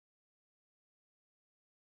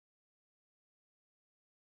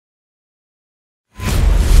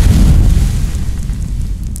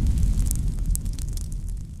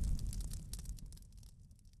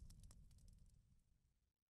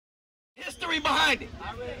theory behind it.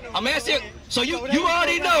 I'm asking. So you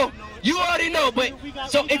already know. You already know. But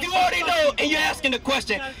so if you already know and you're asking the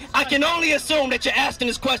question, I can only assume that you're asking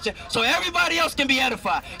this question so everybody else can be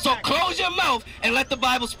edified. So close your mouth and let the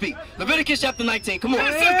Bible speak. Leviticus chapter 19. Come on.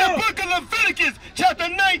 This is the book of Leviticus chapter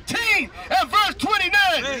 19 and verse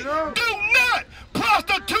 29. Do not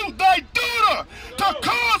prostitute thy daughter to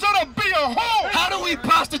cause her to be a whore. How do we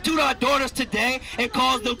prostitute our daughters today and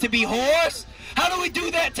cause them to be whores? How do we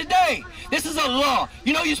do that today? This is a law.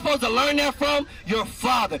 You know you're supposed to learn that from your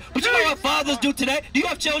father. But you know what fathers do today? Do you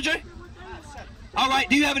have children? All right.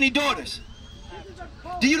 Do you have any daughters?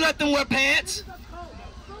 Do you let them wear pants?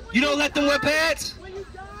 You don't let them wear pants?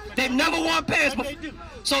 They've never worn pants before.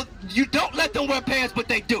 So you don't let them wear pants, but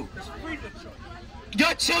they do.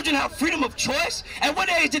 Your children have freedom of choice? At what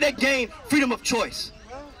age did they gain freedom of choice?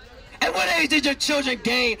 At what age did your children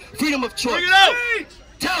gain freedom of choice?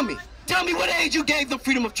 Tell me. Tell me what age you gave them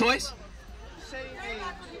freedom of choice.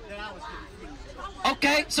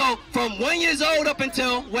 Okay, so from 1 year old up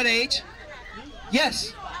until what age?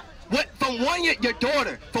 Yes. What, from 1 year, your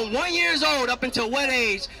daughter, from 1 year old up until what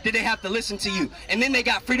age did they have to listen to you? And then they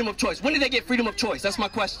got freedom of choice. When did they get freedom of choice? That's my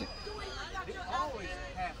question. They always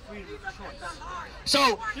have freedom of choice.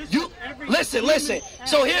 So, you, listen.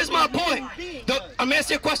 So here's my point. I'm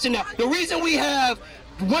asking you a question now. The reason we have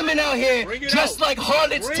women out here dressed like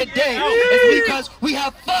harlots today is because we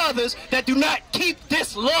have fathers that do not keep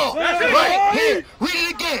this law. Right here. Read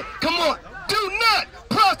it again. Come on. Do not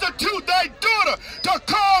prostitute thy daughter to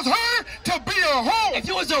cause her to be a whore. If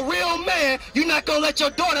you was a real man, you're not going to let your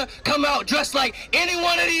daughter come out dressed like any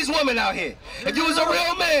one of these women out here. If you was a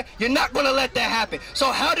real man, you're not going to let that happen.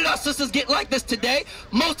 So how did our sisters get like this today?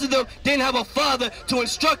 Most of them didn't have a father to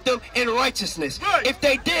instruct them in righteousness. If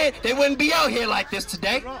they did, they wouldn't be out here like this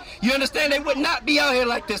today. You understand? They would not be out here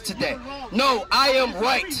like this today. No, I am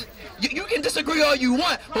right. You can disagree all you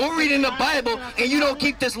want, but we're reading the Bible and you don't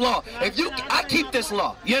keep this law. I keep this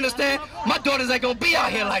law. You understand? My daughters ain't gonna be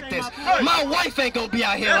out here like this. My wife ain't gonna be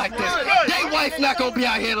out here like this. Their wife not gonna be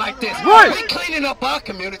out here like this. We cleaning up our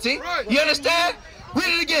community. You understand?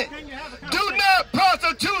 Read it again. Do not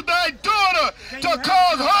prostitute thy daughter to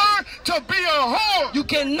cause her to be a whore. You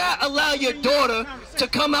cannot allow your daughter to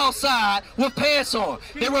come outside with pants on.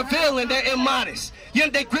 They're revealing, they're immodest.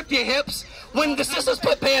 They grip your hips. When the sisters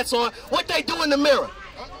put pants on, what they do in the mirror?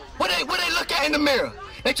 What they look at in the mirror?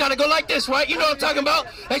 They trying to go like this, right? You know what I'm talking about?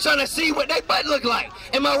 They trying to see what their butt look like.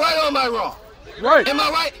 Am I right or am I wrong? Right. Am I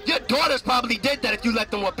right? Your daughters probably did that if you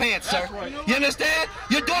let them wear pants, sir. You understand?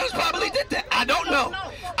 Your daughters probably did that. I don't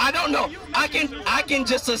know. I can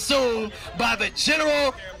just assume by the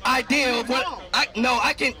general idea of what I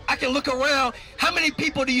can look around. How many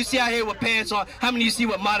people do you see out here with pants on? How many do you see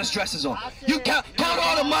with modest dresses on? You count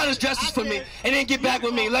all the modest dresses for me and then get back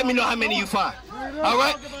with me. Let me know how many you find. All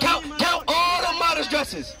right? Count all the modest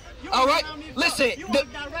dresses. All right? Listen,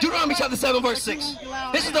 Deuteronomy chapter 7 verse 6.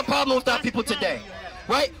 This is the problem with our people today.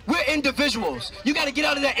 Right? We're individuals. You got to get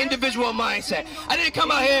out of that individual mindset. I didn't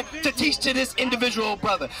come out here to teach to this individual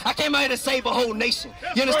brother. I came out here to save a whole nation.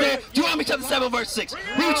 You understand? Deuteronomy chapter 7 verse 6.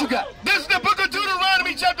 Read what you got. This is the book of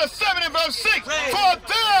Deuteronomy chapter 7 and verse 6. For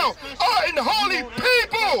thou art an holy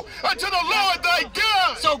people unto the Lord thy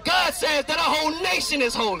God. So God says that our whole nation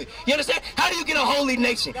is holy. You understand? How do you get a holy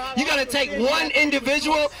nation? You got to take one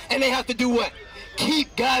individual and they have to do what?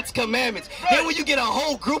 Keep God's commandments. Then when you get a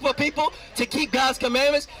whole group of people to keep God's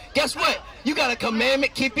commandments, guess what? You got a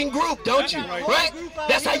commandment keeping group, don't you? Right?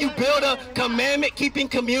 That's how you build a commandment keeping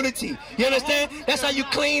community. You understand? That's how you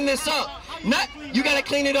clean this up. You got to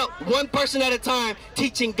clean it up one person at a time,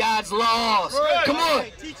 teaching God's laws. Come on.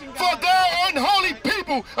 For thou art an holy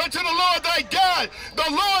people unto the Lord thy God. The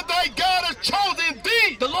Lord thy God has chosen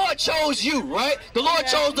thee. The Lord chose you, right? The Lord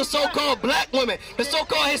chose the so-called black women, the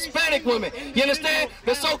so-called Hispanic women. You understand?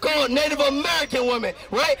 The so-called Native American women,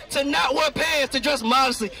 right? To not wear pants, to dress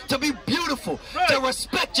modestly, to be beautiful, to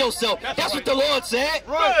respect yourself. That's what the Lord said.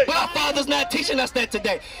 But our fathers not teaching us that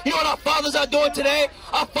today. You know what our fathers are doing today?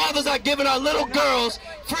 Our fathers are giving our little girls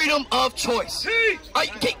freedom of choice.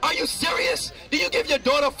 Are you serious? Do you give your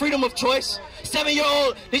daughter freedom of choice?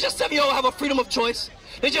 7-year-old, does your 7-year-old have a freedom of choice?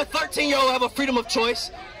 Does your 13-year-old have a freedom of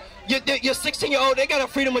choice? Your 16-year-old, they got a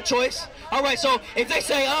freedom of choice. All right, so if they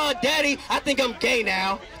say, oh, daddy, I think I'm gay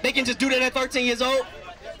now, they can just do that at 13 years old?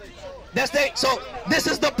 So this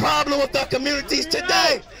is the problem with our communities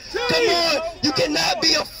today. Come on, you cannot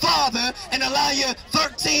be a father and allow your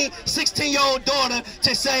 13, 16-year-old daughter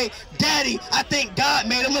to say, daddy, I think God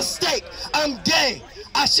made a mistake. I'm gay.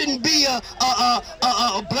 I shouldn't be a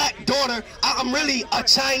black daughter. I'm really a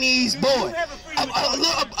Chinese boy.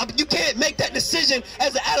 You can't make that decision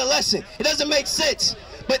as an adolescent. It doesn't make sense.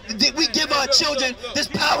 But we give our children this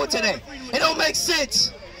power today. It don't make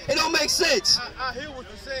sense. It don't make sense. I hear what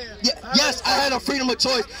you're saying. Yes, I had a freedom of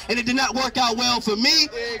choice, and it did not work out well for me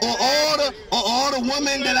or all the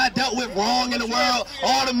women that I dealt with wrong in the world,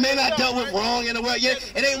 all the men I dealt with wrong in the world. Yeah,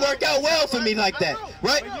 it ain't worked out well for me like that,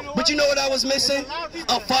 right? But you know what I was missing?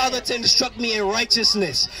 A father to instruct me in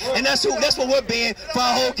righteousness, and that's what we're being for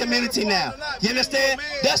our whole community now. You understand?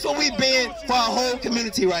 That's what we're being for our whole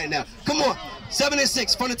community right now. Come on, 7 and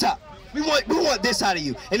 6 from the top. We want this out of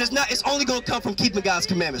you, and it's only going to come from keeping God's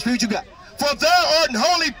commandments. Read what you got. For thou art an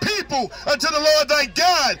holy people unto the Lord thy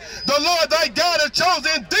God. The Lord thy God has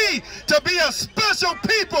chosen thee to be a special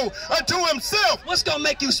people unto himself. What's going to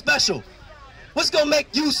make you special? What's going to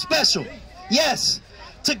make you special? Yes,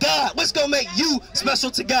 to God. What's going to make you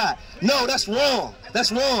special to God? No, that's wrong.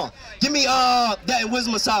 That's wrong. Give me that in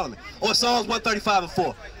Wisdom of Solomon or Psalms 135 and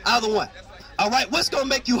 4. Either one. All right, what's going to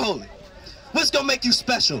make you holy? What's going to make you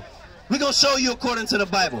special? We're going to show you according to the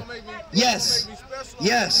Bible. Yes.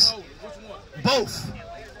 Yes. Both.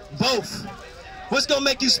 Both. What's going to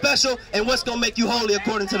make you special and what's going to make you holy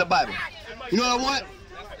according to the Bible? You know what I want?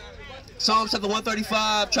 Psalms chapter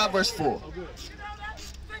 135, try verse 4.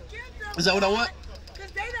 Is that what I want?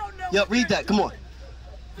 Yep, read that. Come on.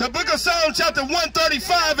 The book of Psalms chapter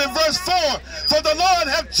 135 and verse 4. For the Lord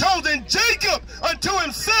hath chosen Jacob unto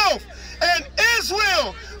himself and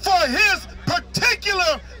Israel for his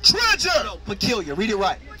particular treasure. No, peculiar. Read it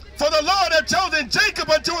right. For the Lord hath chosen Jacob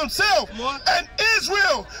unto himself and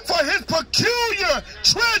Israel for his peculiar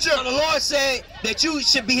treasure. So the Lord said that you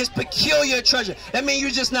should be his peculiar treasure. That means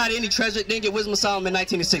you're just not any treasure. Didn't get Wisdom of Solomon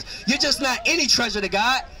 19:6. You're just not any treasure to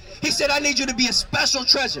God. He said, I need you to be a special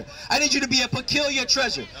treasure. I need you to be a peculiar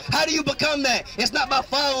treasure. How do you become that? It's not by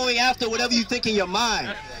following after whatever you think in your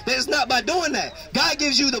mind. It's not by doing that. God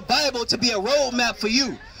gives you the Bible to be a roadmap for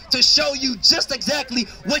you, to show you just exactly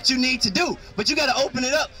what you need to do. But you got to open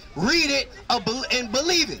it up, read it, and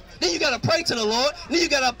believe it. Then you got to pray to the Lord. Then you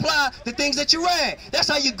got to apply the things that you read. That's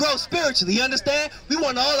how you grow spiritually. You understand? We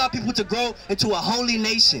want all our people to grow into a holy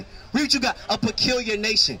nation. Read what you got. A peculiar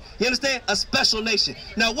nation. You understand? A special nation.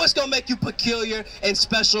 Now, what's going to make you peculiar and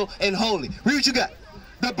special and holy? Read what you got.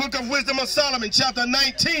 The book of Wisdom of Solomon, chapter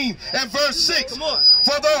 19 and verse 6. Come on.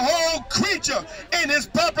 For the whole creature in his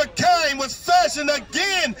proper kind was fashioned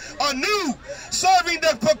again anew, serving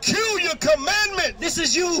the peculiar commandment. This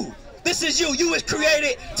is you. This is you. You was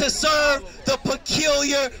created to serve the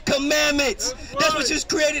peculiar commandments. That's what you was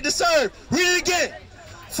created to serve. Read it again.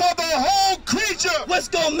 For the whole creature. What's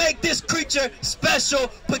going to make this creature special,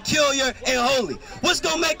 peculiar, and holy? What's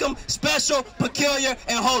going to make them special, peculiar,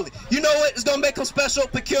 and holy? You know what is going to make them special,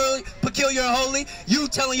 peculiar, and holy? You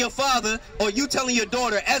telling your father or you telling your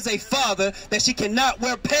daughter as a father that she cannot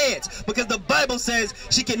wear pants because the Bible says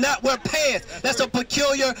she cannot wear pants. That's a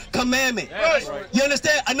peculiar commandment. You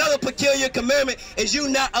understand? Another peculiar commandment is you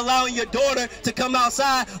not allowing your daughter to come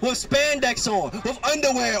outside with spandex on, with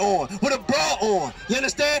underwear on, with a bra on. You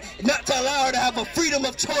understand? Not to allow her to have a freedom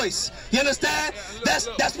of choice. You understand? That's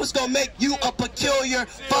what's going to make you a peculiar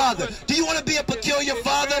father. Do you want to be a peculiar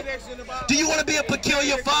father? Do you want to be a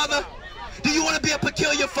peculiar father? Do you want to be a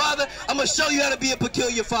peculiar father? I'm going to show you how to be a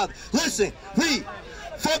peculiar father. Listen, read.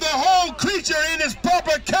 For the whole creature in its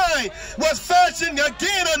proper kind was fashioned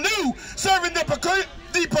again anew, serving the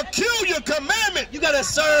peculiar commandment. You got to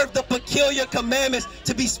serve the peculiar commandments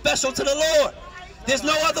to be special to the Lord. There's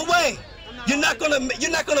no other way. You're not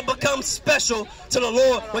gonna become special to the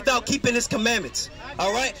Lord without keeping his commandments.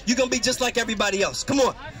 All right? You're gonna be just like everybody else. Come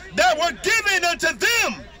on. That were given unto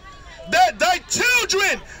them, that thy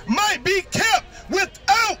children might be kept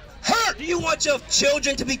without hurt. Do you want your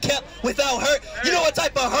children to be kept without hurt? You know what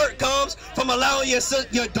type of hurt comes from allowing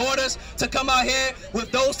your daughters to come out here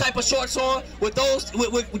with those type of shorts on, with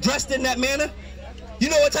dressed in that manner? You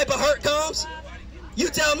know what type of hurt comes? You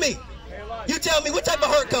tell me. You tell me what type of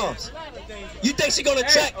hurt comes. You think she's gonna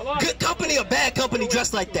attract good company or bad company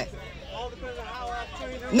dressed like that?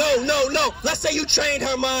 No. Let's say you trained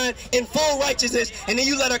her mind in full righteousness and then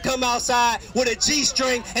you let her come outside with a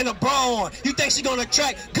G-string and a bra on. You think she's gonna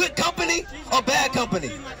attract good company or bad company?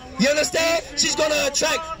 You understand? She's gonna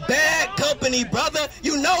attract bad company, brother.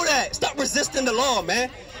 You know that. Stop resisting the law, man.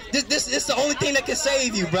 This is the only thing that can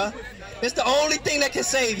save you, bro. It's the only thing that can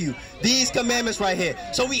save you. These commandments right here.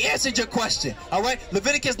 So we answered your question. All right?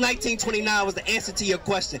 Leviticus 19:29 was the answer to your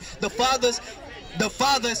question. The fathers the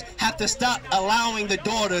fathers have to stop allowing the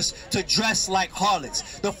daughters to dress like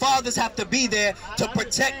harlots. The fathers have to be there to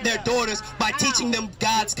protect their daughters by teaching them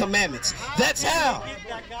God's commandments. That's how.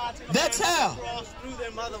 That's how. Through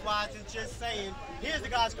them otherwise it's just saying, here's the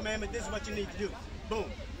God's commandment, this is what you need to do. Boom.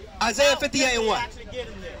 Isaiah 58 and 1.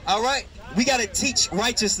 All right? We got to teach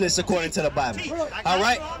righteousness according to the Bible. All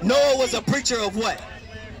right? Noah was a preacher of what?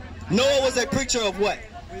 Noah was a preacher of what?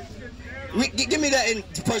 Give me that in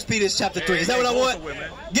 1 Peter chapter 3. Is that what I want?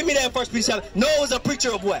 Give me that in 1 Peter chapter 3. Noah was a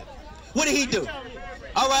preacher of what? What did he do?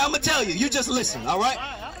 All right, I'm going to tell you. You just listen, all right?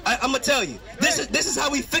 I'm going to tell you. This is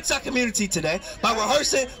how we fix our community today, by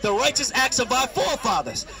rehearsing the righteous acts of our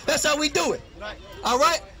forefathers. That's how we do it. All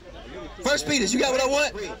right? 1 Peter, you got what I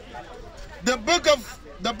want? The book of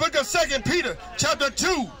 2 Peter chapter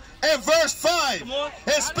 2 and verse 5.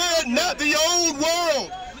 And spared not the old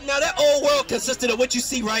world. Now that old world consisted of what you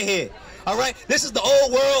see right here. All right, this is the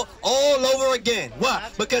old world all over again. Why?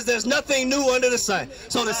 Because there's nothing new under the sun.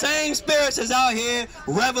 So the same spirits is out here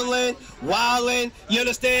reveling, wilding, you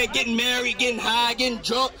understand, getting married, getting high, getting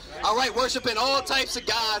drunk, all right, worshiping all types of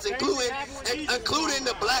gods, including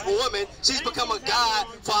the black woman. She's become a god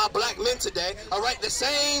for our black men today. All right, the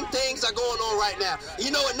same things are going on right now.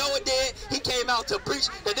 You know what Noah did? He came out to preach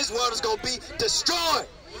that this world is going to be destroyed.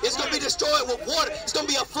 It's going to be destroyed with water. It's going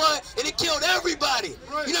to be a flood, and it killed everybody.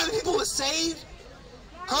 You know how many people were saved?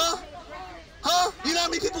 Huh? Huh? You know how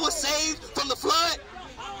many people were saved from the flood?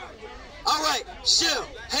 All right, Shem,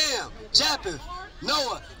 Ham, Japheth,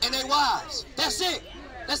 Noah, and their wives. That's it.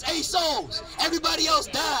 That's 8 souls. Everybody else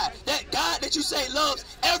died. That God that you say loves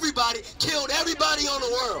everybody killed everybody on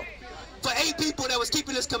the world. For 8 people that was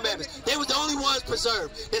keeping his commandments. They was the only ones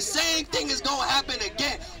preserved. The same thing is going to happen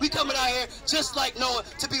again. We coming out here just like Noah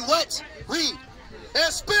to be what? Read.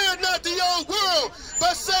 And spared not the old world,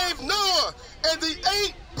 but saved Noah and the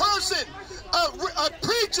 8th person, a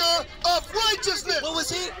preacher of righteousness. What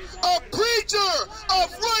was he? A preacher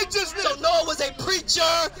of righteousness. So Noah was a preacher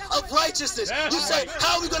of righteousness. You say,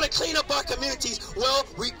 how are we going to clean up our communities? Well,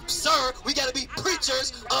 sir, we got to be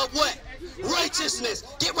preachers of what? Righteousness.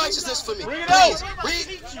 Get righteousness for me. Please.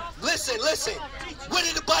 Read. Listen. What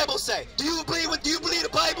did the Bible say? Do you believe the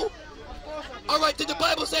Bible? All right, did the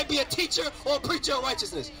Bible say be a teacher or a preacher of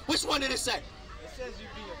righteousness? Which one did it say?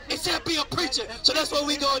 It said be a preacher. So that's what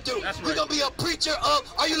we're going to do. We're going to be a preacher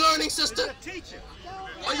of... Are you learning, sister?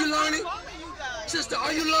 Are you learning? Sister,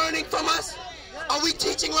 are you learning from us? Are we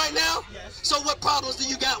teaching right now? So what problems do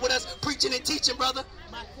you got with us preaching and teaching, brother?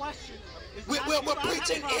 We're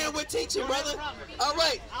preaching and we're teaching, brother. All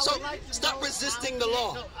right, so stop resisting the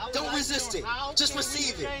law. Don't resist it. Just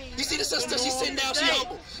receive it. You see the sister, she's sitting down, she's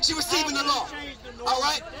humble. She's receiving the law. All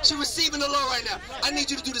right, she's receiving the law right now. I need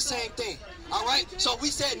you to do the same thing. All right, so we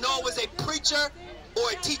said Noah was a preacher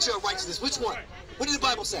or a teacher of righteousness. Which one? What did the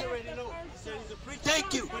Bible say?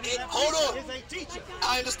 Thank you. Hold on.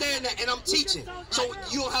 I understand that, and I'm teaching. So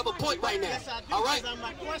you don't have a point right now. All right?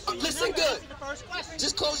 Listen good.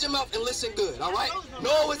 Just close your mouth and listen good. All right?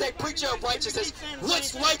 Noah was a preacher of righteousness.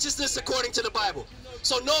 What's righteousness according to the Bible?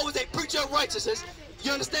 So Noah was a preacher of righteousness.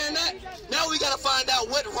 You understand that? Now we got to find out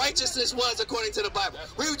what righteousness was according to the Bible.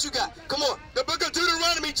 Read what you got. Come on. The book of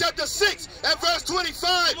Deuteronomy chapter 6 and verse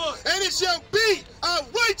 25. And it shall be our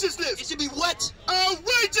righteousness. It should be what? Our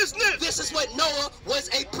righteousness. This is what Noah was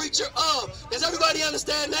a preacher of. Does everybody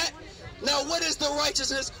understand that? Now what is the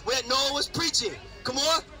righteousness that Noah was preaching? Come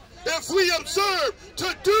on. If we observe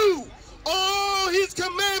to do all his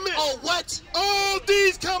commandments. Oh, what? All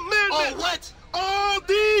these commandments. Oh, what? All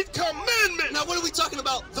these commandments. Now what are we talking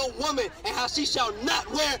about? The woman and how she shall not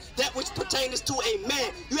wear that which pertains to a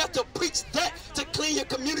man. You have to preach that to clean your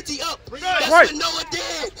community up. That's what Noah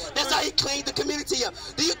did. That's how he cleaned the community up.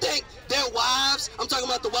 Do you think their wives, I'm talking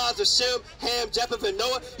about the wives of Shem, Ham, Japheth, and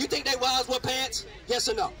Noah, you think their wives wore pants? Yes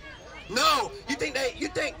or no? No. You think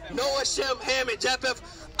Noah, Shem, Ham, and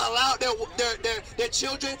Japheth allowed their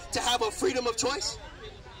children to have a freedom of choice?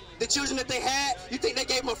 The children that they had, you think they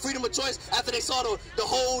gave them a freedom of choice after they saw the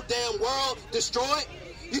whole damn world destroyed?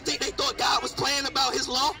 You think they thought God was playing about his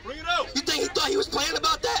law? You think he thought he was playing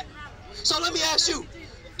about that? So let me ask you,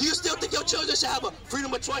 do you still think your children should have a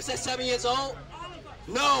freedom of choice at 7 years old?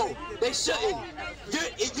 No, they shouldn't.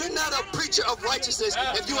 You're not a preacher of righteousness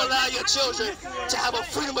if you allow your children to have a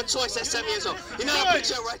freedom of choice at 7 years old. You're not a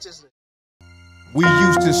preacher of righteousness. We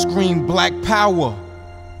used to scream black power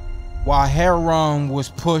while Heron was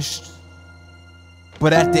pushed.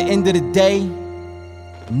 But at the end of the day,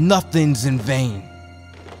 nothing's in vain.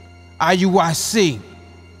 Iuic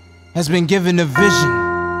has been given a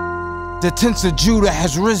vision. The tents of Judah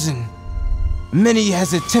has risen. Many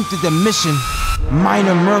has attempted the mission,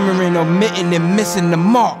 Minor murmuring, omitting, and missing the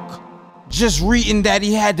mark. Just reading that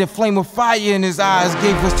he had the flame of fire in his eyes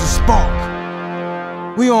gave us the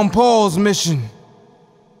spark. We on Paul's mission.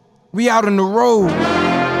 We out on the road,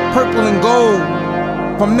 purple and gold.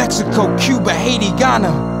 From Mexico, Cuba, Haiti,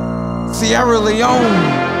 Ghana, Sierra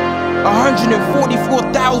Leone.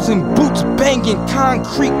 144,000 boots banging,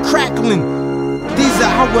 concrete crackling. These are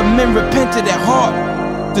how men repented at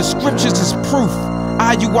heart. The scriptures is proof.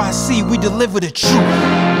 Iuic, we deliver the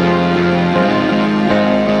truth.